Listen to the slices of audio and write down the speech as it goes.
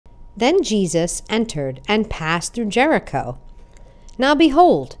Then Jesus entered and passed through Jericho. Now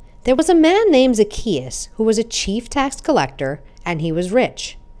behold, there was a man named Zacchaeus, who was a chief tax collector, and he was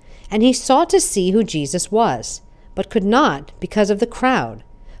rich. And he sought to see who Jesus was, but could not because of the crowd,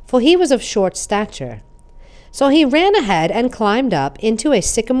 for he was of short stature. So he ran ahead and climbed up into a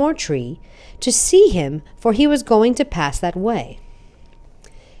sycamore tree to see him, for he was going to pass that way.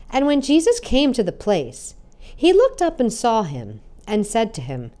 And when Jesus came to the place, he looked up and saw him, and said to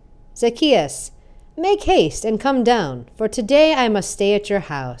him, Zacchaeus, make haste and come down, for today I must stay at your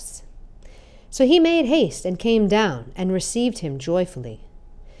house. So he made haste and came down, and received him joyfully.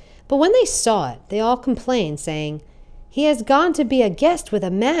 But when they saw it, they all complained, saying, He has gone to be a guest with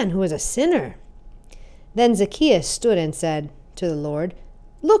a man who is a sinner. Then Zacchaeus stood and said to the Lord,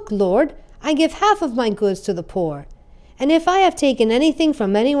 Look, Lord, I give half of my goods to the poor, and if I have taken anything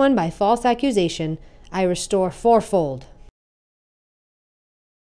from anyone by false accusation, I restore fourfold.